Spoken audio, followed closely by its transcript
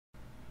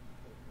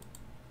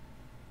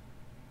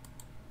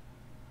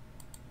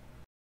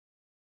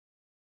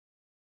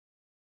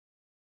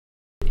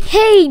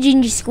Hey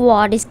Ginger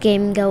Squad, it's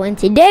Game Go, and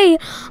today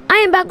I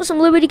am back with some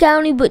Liberty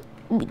County, but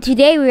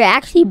today we're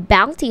actually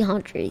bounty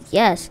hunters,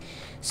 yes.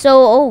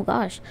 So, oh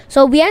gosh.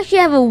 So we actually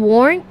have a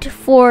warrant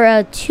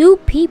for 2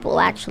 people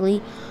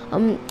actually.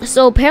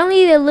 So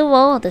apparently they live,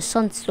 oh, the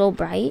sun's so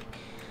bright.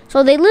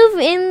 So they live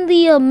in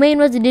the main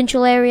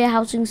residential area,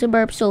 housing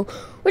suburb. So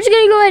we're just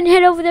gonna go ahead and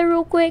head over there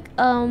real quick.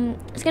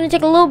 It's gonna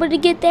take a little bit to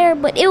get there,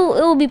 but it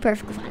will be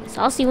perfectly fine.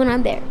 So I'll see you when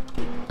I'm there.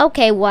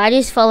 Okay, well, I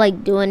just felt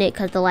like doing it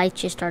because the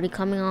lights just started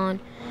coming on.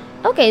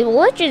 Okay, well,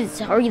 let's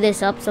just hurry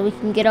this up so we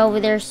can get over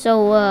there.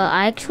 So,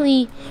 I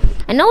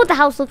know what the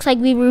house looks like.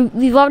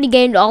 We've already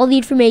gained all the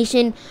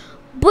information,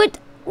 but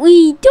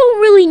we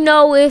don't really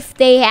know if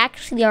they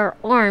actually are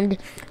armed.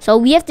 So,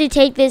 we have to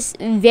take this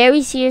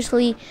very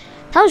seriously.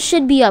 The house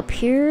should be up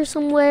here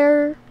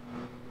somewhere.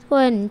 Let's go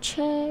ahead and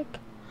check.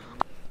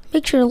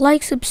 Make sure to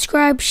like,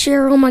 subscribe,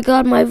 share. Oh my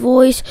god, my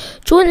voice.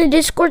 Join the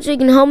Discord so you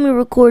can help me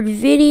record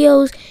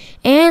videos.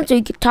 And so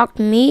you can talk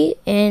to me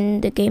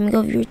in the gaming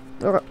of your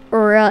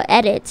or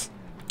edits.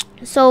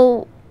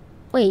 So,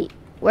 wait,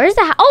 where's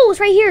the house? Oh,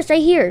 it's right here. It's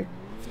right here.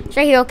 It's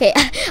right here. Okay,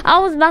 I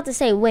was about to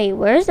say, wait,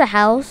 where's the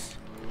house?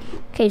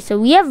 Okay, so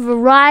we have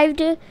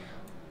arrived.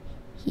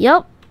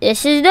 Yep,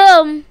 this is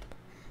them.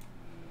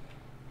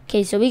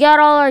 Okay, so we got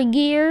all our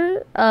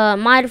gear.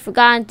 Might have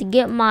forgotten to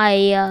get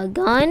my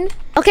gun.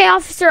 Okay,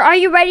 officer, are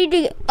you ready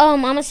to?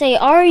 I'm gonna say,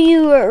 are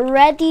you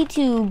ready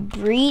to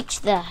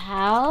breach the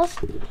house?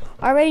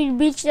 Are ready to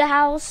breach the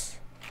house?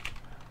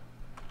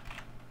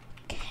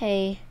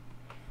 Okay,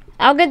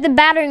 I'll get the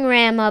battering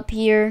ram up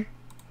here.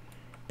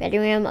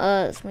 Battering ram.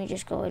 Let me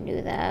just go and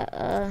do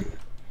that.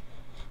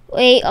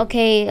 Wait.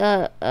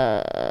 Okay.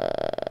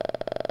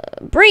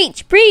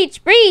 Breach.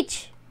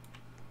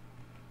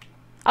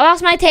 I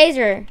lost my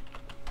taser.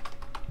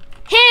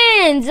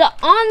 Hands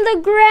on the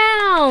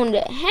ground.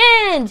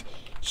 Hands.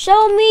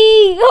 Show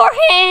me your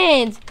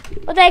hands.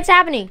 What the heck's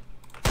happening?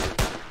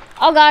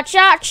 Oh god,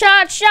 shots.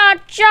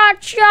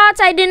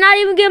 I did not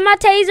even get my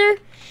taser.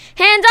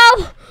 Hands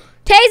up.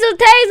 Tase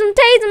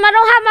him. I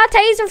don't have my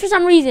taser for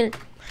some reason.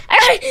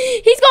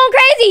 He's going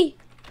crazy.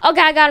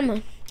 Okay, I got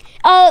him.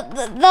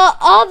 The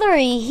other,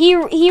 he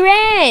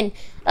ran.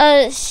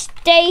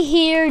 Stay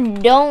here,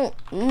 don't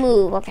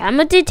move. Okay, I'm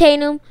gonna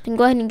detain him and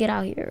go ahead and get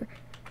out here.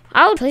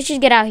 Let's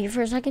just get out here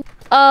for a second.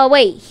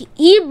 Wait,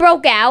 he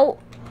broke out.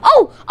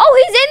 Oh,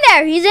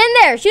 he's in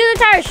there. Shoot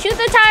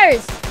the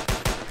tires.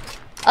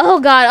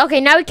 Oh god,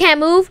 okay, now we can't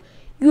move.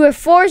 You are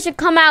forced to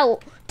come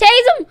out.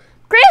 Tase him,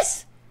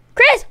 Chris.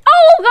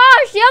 Oh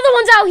gosh, the other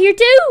one's out here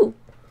too.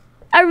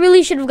 I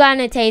really should have gotten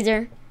a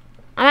taser.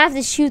 I'm gonna have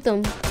to shoot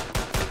them.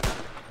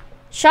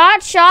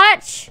 Shot.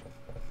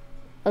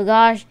 Oh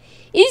gosh,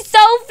 he's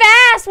so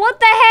fast. What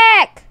the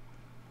heck?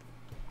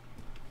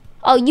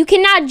 Oh, you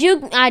cannot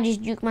juke. I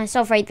just juked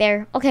myself right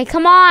there. Okay,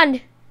 come on.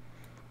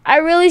 I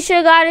really should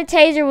have got a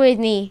taser with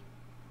me.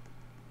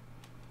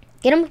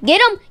 Get him.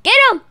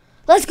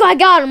 Let's go. I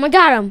got him.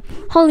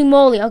 Holy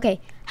moly. Okay.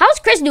 How's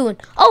Chris doing?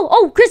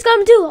 Oh, Chris got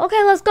him too.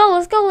 Okay, let's go.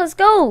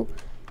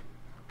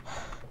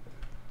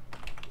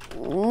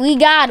 We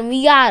got him.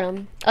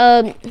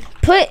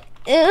 Put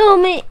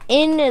him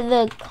in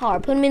the car.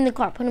 Put him in the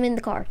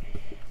car.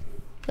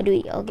 What do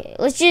we? Okay,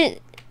 let's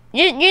just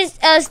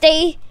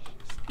stay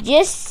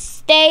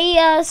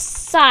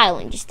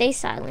silent. Just stay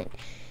silent.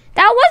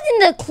 That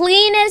wasn't the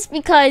cleanest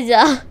because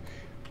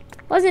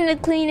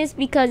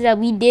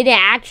we didn't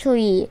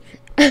actually.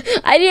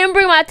 I didn't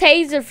bring my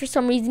taser for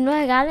some reason. No,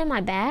 I got it in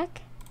my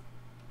back.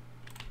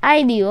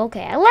 I do.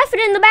 Okay, I left it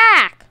in the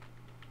back.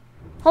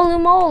 Holy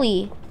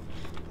moly.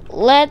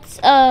 Let's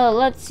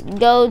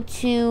go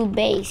to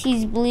base.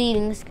 He's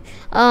bleeding.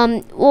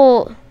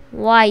 Well,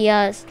 why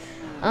yes.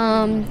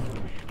 I'm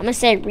gonna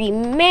say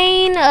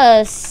remain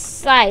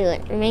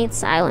silent.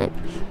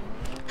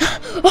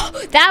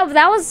 Oh,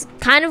 that was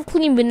kind of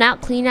clean, but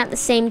not clean at the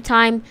same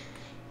time.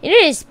 It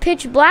is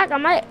pitch black. I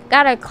might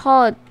gotta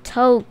call a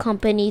tow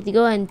company to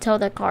go ahead and tow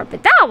the car.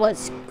 But that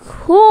was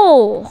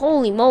cool.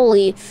 Holy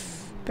moly.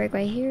 Brake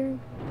right here.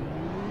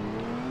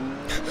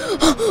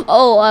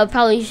 Oh, I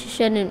probably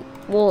shouldn't.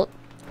 Well,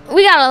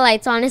 we got our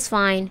lights on. It's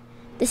fine.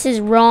 This is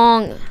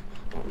wrong.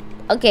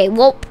 Okay,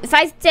 well, if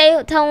I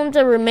tell them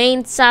to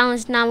remain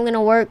silent, it's not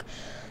gonna work.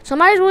 So I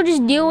might as well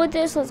just deal with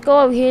this. Let's go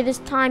over here this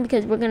time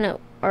because we're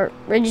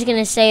just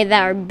gonna say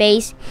that our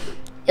base,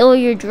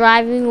 you're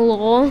driving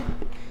law.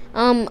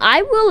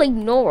 I will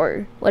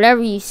ignore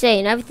whatever you say,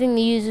 and everything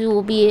you use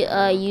will be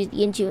used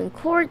against you in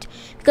court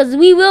because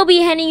we will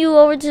be handing you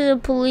over to the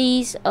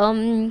police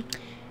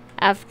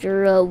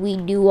after we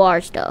do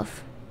our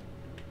stuff.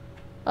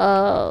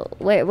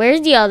 Where's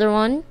the other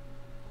one?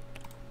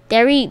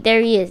 There he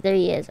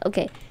is.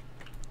 Okay,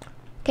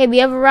 we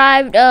have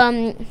arrived.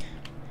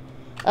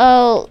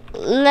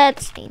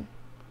 Let's see.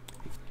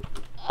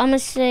 I'm gonna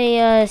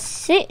say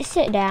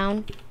sit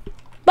down.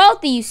 Both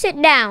of you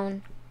sit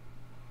down.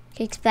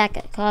 Kicks back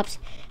at cops.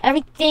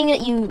 Everything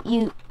that you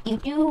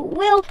do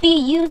will be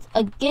used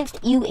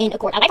against you in a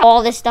court.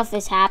 All this stuff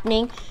is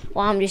happening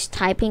while I'm just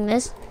typing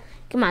this.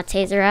 Get my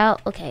taser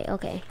out. Okay.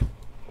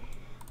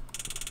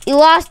 You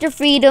lost your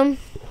freedom.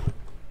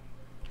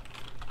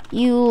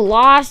 You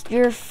lost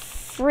your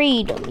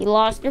freedom. You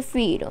lost your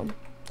freedom.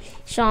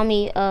 Show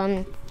me,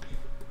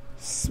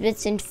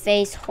 spits in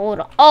face.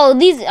 Hold on. Oh,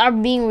 these are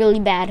being really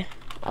bad.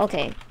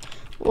 Okay.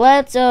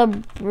 Let's,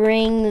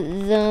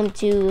 bring them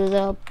to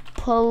the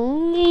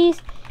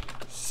police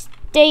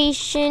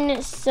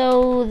station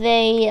so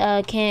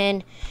they,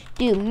 can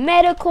do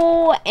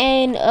medical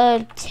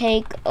and,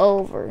 take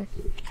over.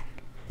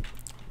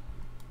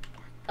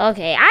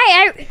 Okay,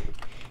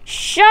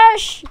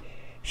 shush,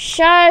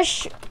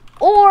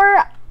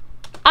 or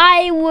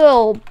I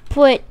will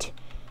put,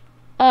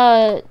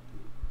 let's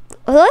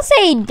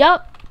say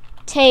duct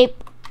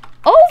tape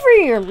over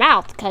your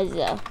mouth, cause,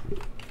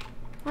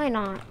 why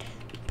not?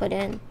 Put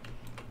in.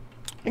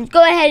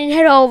 Go ahead and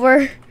head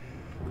over.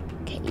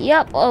 Okay,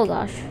 yep, oh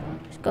gosh.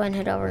 Just go ahead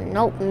and head over.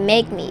 Nope,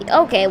 make me.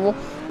 Okay, well,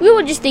 we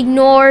will just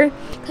ignore,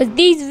 cause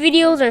these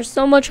videos are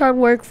so much hard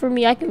work for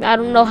me. I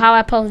don't know how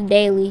I post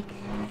daily.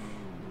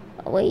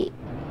 Oh, wait,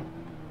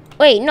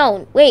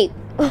 no, wait,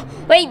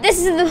 this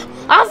is the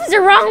officer,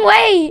 wrong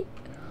way.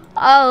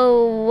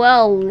 Oh,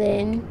 well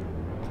then.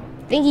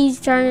 Think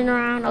he's turning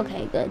around?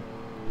 Okay, good.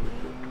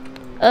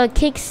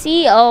 Kick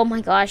C. Oh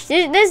my gosh,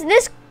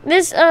 this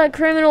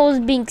criminal is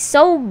being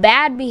so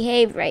bad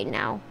behaved right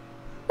now.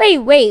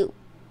 Wait.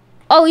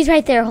 Oh, he's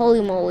right there.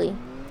 Holy moly.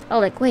 Oh,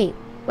 like, wait,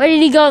 where did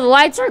he go? The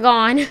lights are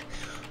gone.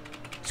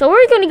 So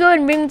we're gonna go ahead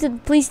and bring him to the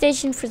police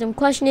station for some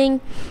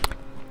questioning.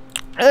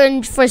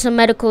 And for some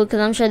medical, because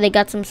I'm sure they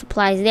got some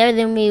supplies there.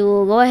 Then we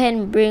will go ahead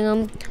and bring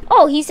them.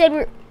 Oh, he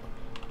said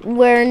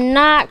we're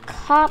not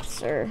cops,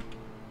 sir.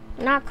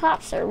 Not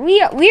cops, sir.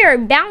 We are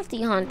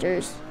bounty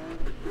hunters.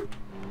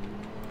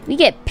 We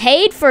get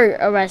paid for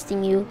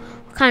arresting you.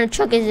 What kind of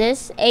truck is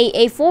this?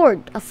 A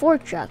Ford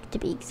truck, to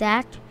be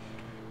exact.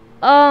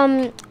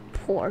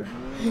 Poor.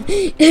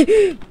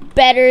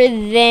 Better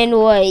than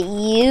what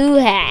you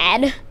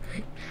had.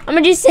 I'm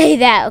gonna just say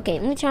that. Okay,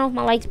 let me turn off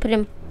my lights. Put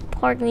in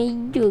parking.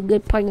 You do a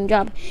good parking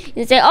job.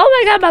 You say, oh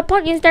my god, my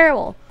parking is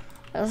terrible.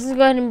 Let's just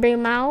go ahead and bring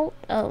him out.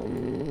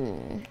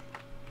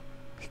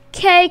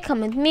 Okay, come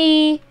with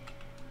me.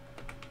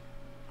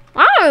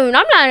 I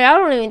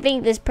don't even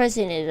think this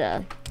person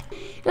is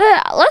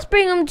let's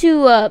bring him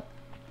to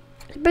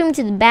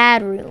the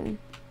bad room.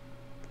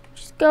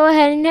 Just go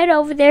ahead and head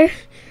over there.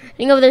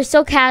 Running over there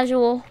so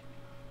casual.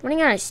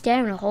 Running out of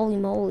stamina, holy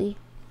moly.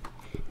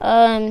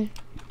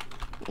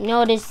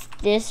 Notice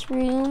this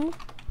room.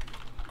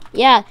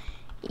 Yeah.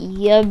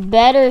 You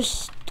better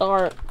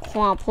start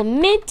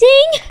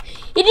complimenting.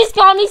 You just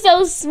called me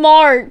so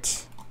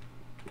smart.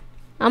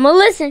 I'ma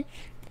listen.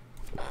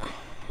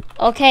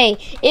 Okay,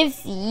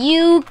 if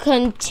you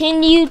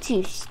continue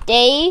to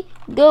stay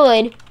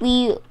good,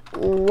 we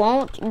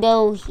won't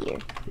go here.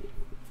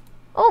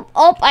 Oh,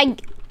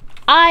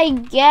 I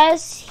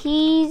guess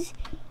he's.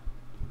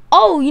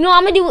 Oh, you know what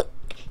I'm gonna do?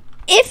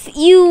 If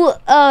you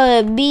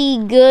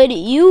be good,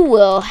 you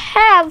will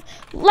have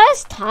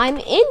less time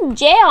in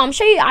jail. I'm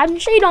sure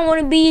you don't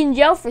want to be in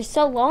jail for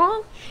so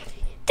long.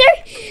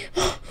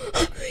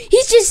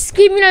 He's just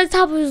screaming at the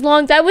top of his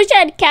lungs. I wish I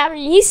had captured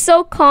him. He's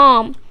so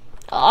calm.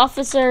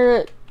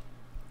 Officer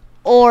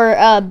or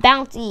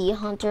bounty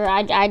hunter.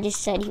 I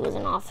just said he was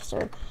an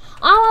officer.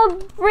 I'm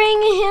gonna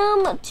bring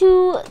him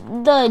to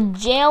the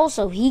jail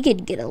so he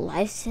could get a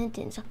life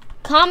sentence.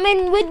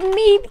 Coming with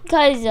me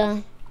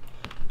because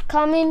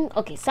coming.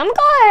 Okay, so I'm gonna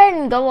go ahead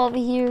and go over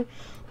here.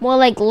 More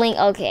like Link.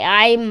 Okay,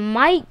 I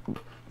might.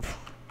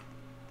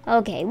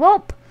 Okay,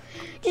 well,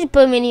 just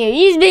put him in here.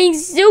 He's being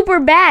super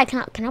bad. Can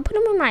I put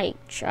him in my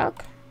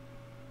truck?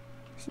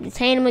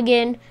 Detain him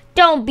again.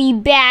 Don't be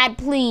bad,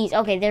 please.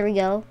 Okay, there we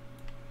go.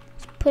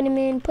 Just put him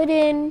in. Put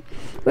in.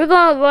 We're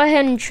gonna go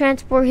ahead and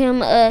transport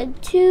him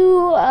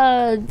to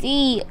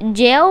the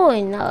jail,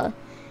 and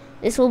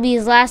this will be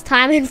his last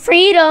time in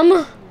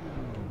freedom.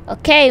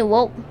 Okay,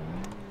 well,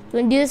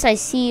 we're gonna do this. I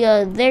see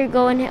they're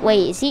going.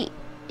 Wait, is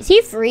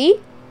he free?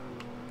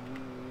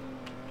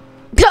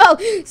 Oh,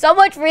 so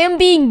much for him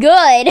being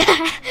good.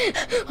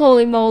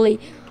 Holy moly.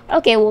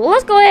 Okay, well,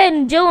 let's go ahead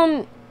and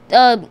jail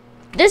him.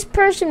 This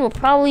person will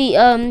probably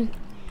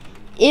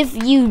if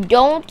you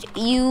don't,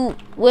 you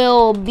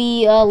will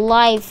be a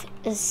life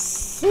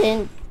sentence.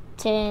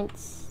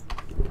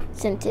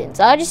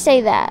 I'll just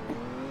say that.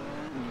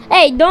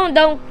 Hey, don't.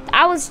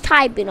 I was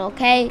typing,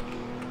 okay?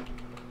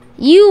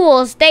 You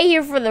will stay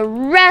here for the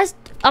rest.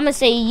 I'm gonna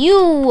say you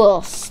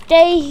will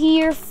stay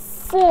here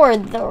for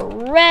the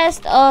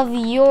rest of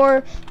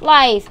your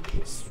life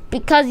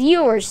because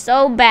you were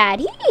so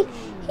bad.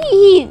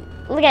 He.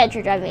 Look at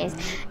your driving.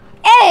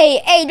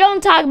 Hey,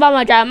 don't talk about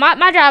my drive.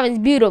 My drive is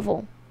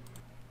beautiful.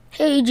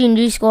 Hey,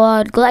 G&G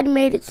Squad, glad you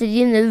made it to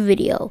the end of the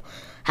video.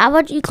 How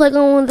about you click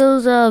on one of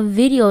those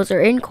videos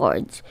or end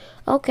cards?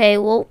 Okay,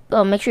 well,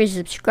 make sure you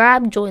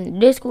subscribe, join the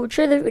Discord,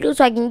 share the video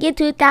so I can get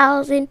to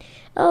 1,000.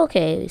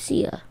 Okay,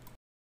 see ya.